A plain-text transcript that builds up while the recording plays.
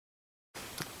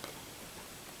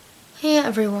Hey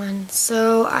everyone,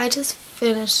 so I just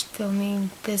finished filming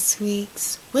this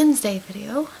week's Wednesday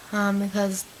video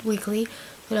because weekly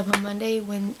put up on Monday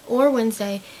or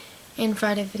Wednesday and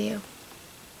Friday video.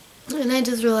 And I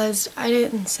just realized I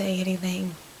didn't say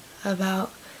anything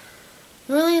about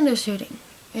the Orlando shooting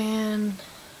and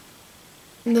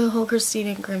the whole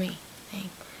Christina Grimmie thing.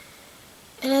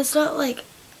 And it's not like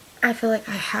I feel like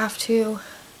I have to,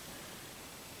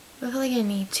 but I feel like I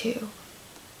need to.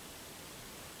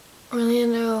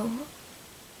 Orlando,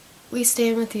 we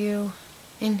stand with you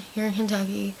here in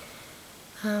Kentucky.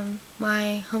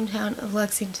 My hometown of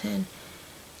Lexington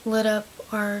lit up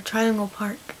our Triangle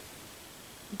Park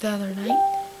the other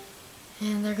night.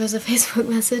 And there goes a Facebook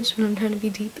message when I'm trying to be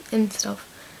deep and stuff.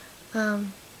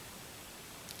 And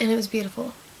it was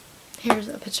beautiful. Here's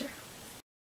a picture.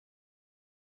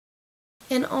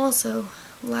 And also,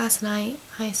 last night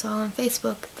I saw on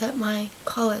Facebook that my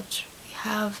college, we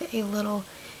have a little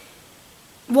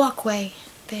walkway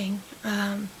thing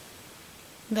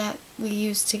that we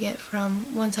used to get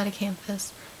from one side of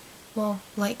campus, well,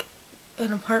 like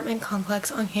an apartment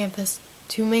complex on campus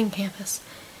to main campus,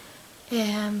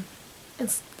 and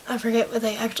I forget what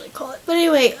they actually call it, but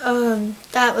anyway,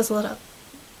 that was lit up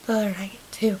the other night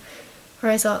too, or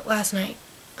I saw it last night,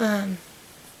 and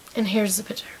here's the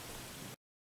picture.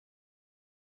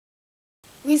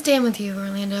 We stand with you,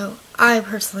 Orlando. I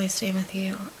personally stand with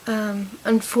you.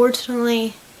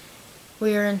 Unfortunately,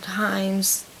 we are in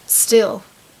times still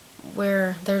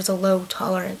where there's a low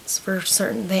tolerance for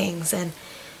certain things, and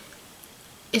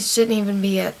it shouldn't even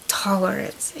be a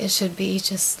tolerance. It should be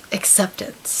just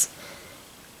acceptance.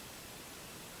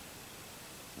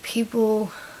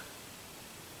 People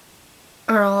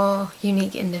are all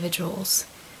unique individuals,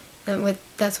 and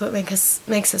that's what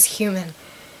makes us human.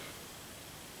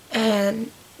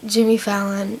 And Jimmy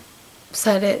Fallon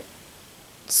said it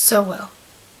so well.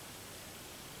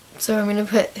 So I'm going to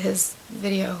put his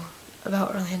video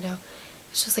about Orlando.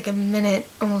 It's just like a minute,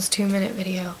 almost 2-minute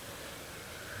video.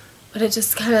 But it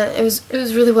just kind of, it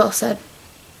was really well said.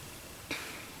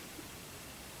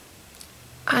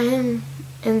 I am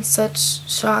in such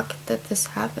shock that this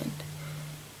happened.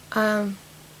 And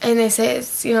they say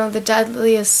it's, the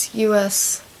deadliest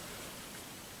U.S.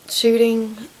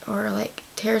 shooting or like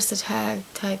terrorist attack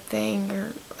type thing,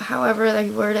 or however they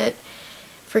word it.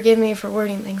 Forgive me for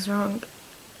wording things wrong.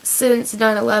 Since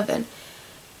 9/11.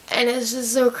 And it's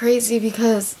just so crazy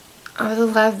because I was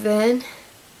alive then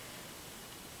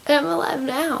and I'm alive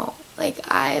now. Like,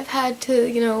 I've had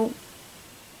to,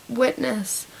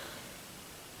 witness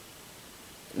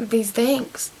these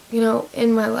things,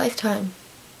 in my lifetime.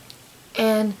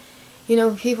 And,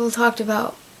 people talked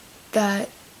about that,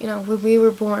 when we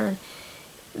were born,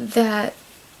 that,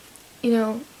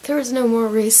 there was no more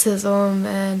racism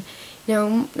and,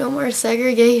 no more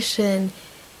segregation.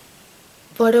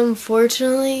 But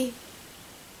unfortunately,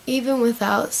 even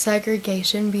without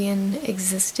segregation being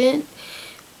existent,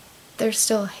 there's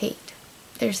still hate.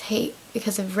 There's hate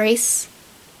because of race,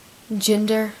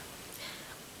 gender,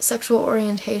 sexual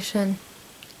orientation,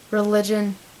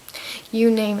 religion,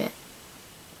 you name it.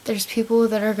 There's people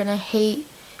that are going to hate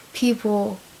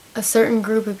people, a certain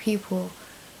group of people,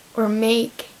 or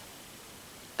make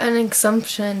an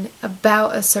assumption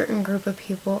about a certain group of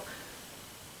people.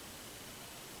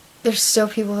 There's still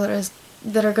people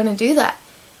that are going to do that.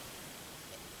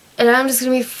 And I'm just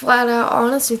going to be flat out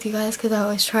honest with you guys, because I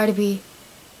always try to be.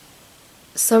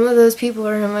 Some of those people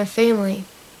are in my family,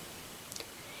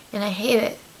 and I hate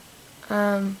it.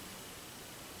 I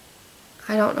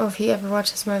don't know if he ever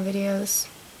watches my videos,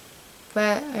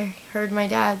 but I heard my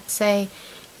dad say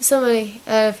to somebody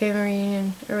at a family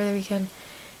reunion over the weekend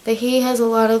that he has a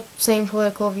lot of same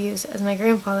political views as my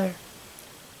grandfather.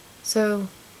 So,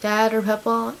 Dad or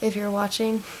Peppa, if you're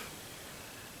watching,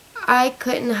 I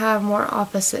couldn't have more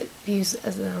opposite views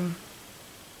as them.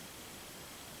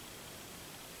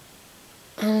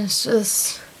 And it's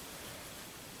just,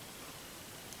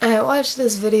 I watched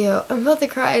this video, I'm about to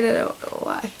cry and I don't know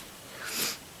why.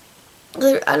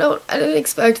 I didn't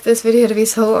expect this video to be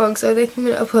so long, so I think I'm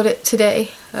going to upload it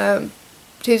today,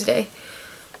 Tuesday.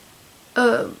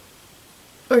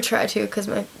 Or try to, because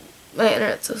my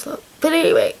internet's so slow. But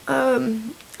anyway, I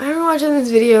remember watching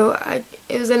this video.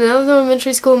 It was in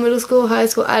elementary school, middle school, high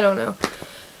school, I don't know.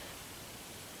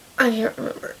 I can't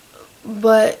remember.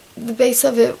 But the base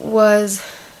of it was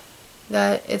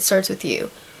that it starts with you.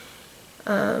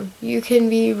 You can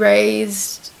be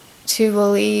raised to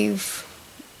believe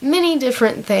many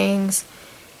different things,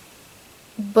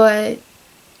 but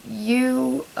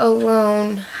you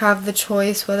alone have the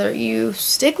choice whether you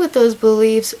stick with those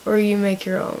beliefs or you make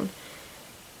your own.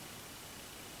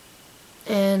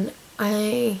 And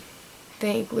I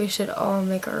think we should all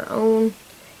make our own,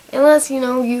 unless, you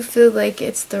know, you feel like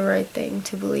it's the right thing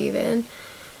to believe in.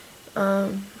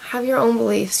 Have your own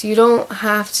beliefs. You don't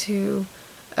have to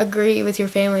agree with your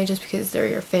family just because they're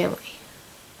your family.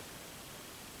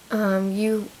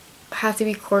 You have to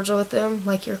be cordial with them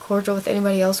like you're cordial with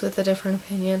anybody else with a different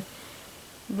opinion.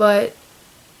 But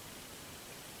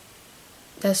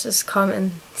that's just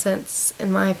common sense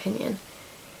in my opinion.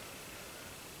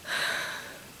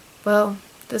 Well,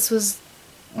 this was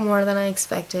more than I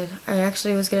expected. I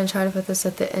actually was going to try to put this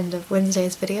at the end of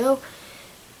Wednesday's video,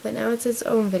 but now it's its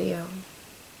own video.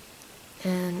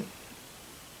 And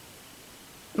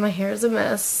my hair is a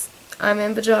mess. I'm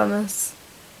in pajamas.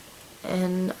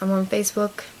 And I'm on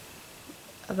Facebook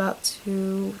about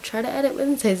to try to edit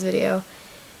Wednesday's video,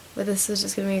 but this is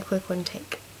just going to be a quick one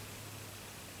take.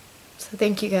 So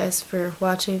thank you guys for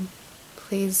watching.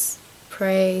 Please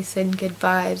pray, send good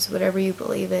vibes, whatever you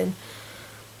believe in,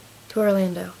 to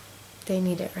Orlando. They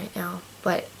need it right now,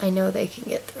 but I know they can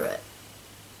get through it.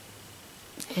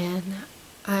 And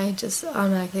I just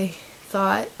automatically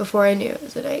thought, before I knew it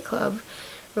was a nightclub,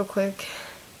 real quick,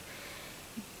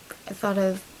 I thought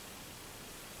of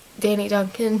Danny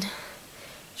Duncan,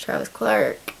 Travis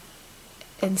Clark,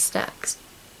 and Snacks.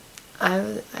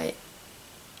 And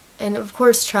of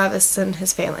course Travis and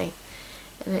his family.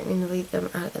 I didn't mean to leave them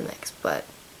out of the mix, but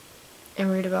I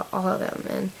read about all of them,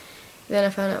 and then I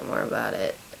found out more about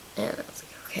it, and I was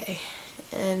like, okay,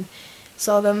 and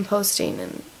saw them posting,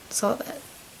 and saw that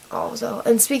also.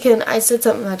 And speaking, I said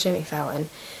something about Jimmy Fallon,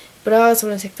 but I also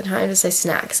want to take the time to say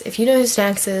Snacks. If you know who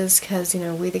Snacks is, because, you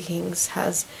know, We the Kings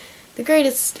has the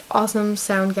greatest, awesome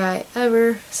sound guy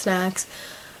ever, Snacks,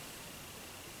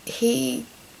 he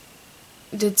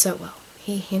did so well.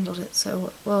 He handled it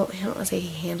so well. I don't want to say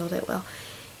he handled it well.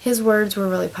 His words were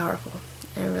really powerful,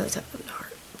 and I really took them to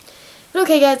heart. But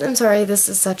okay, guys, I'm sorry this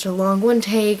is such a long one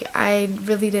take. I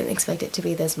really didn't expect it to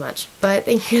be this much. But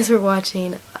thank you guys for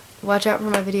watching. Watch out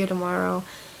for my video tomorrow.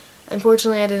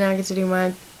 Unfortunately, I did not get to do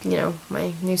my,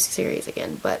 my new series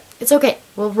again, but it's okay.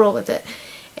 We'll roll with it.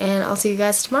 And I'll see you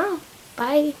guys tomorrow.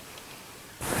 Bye.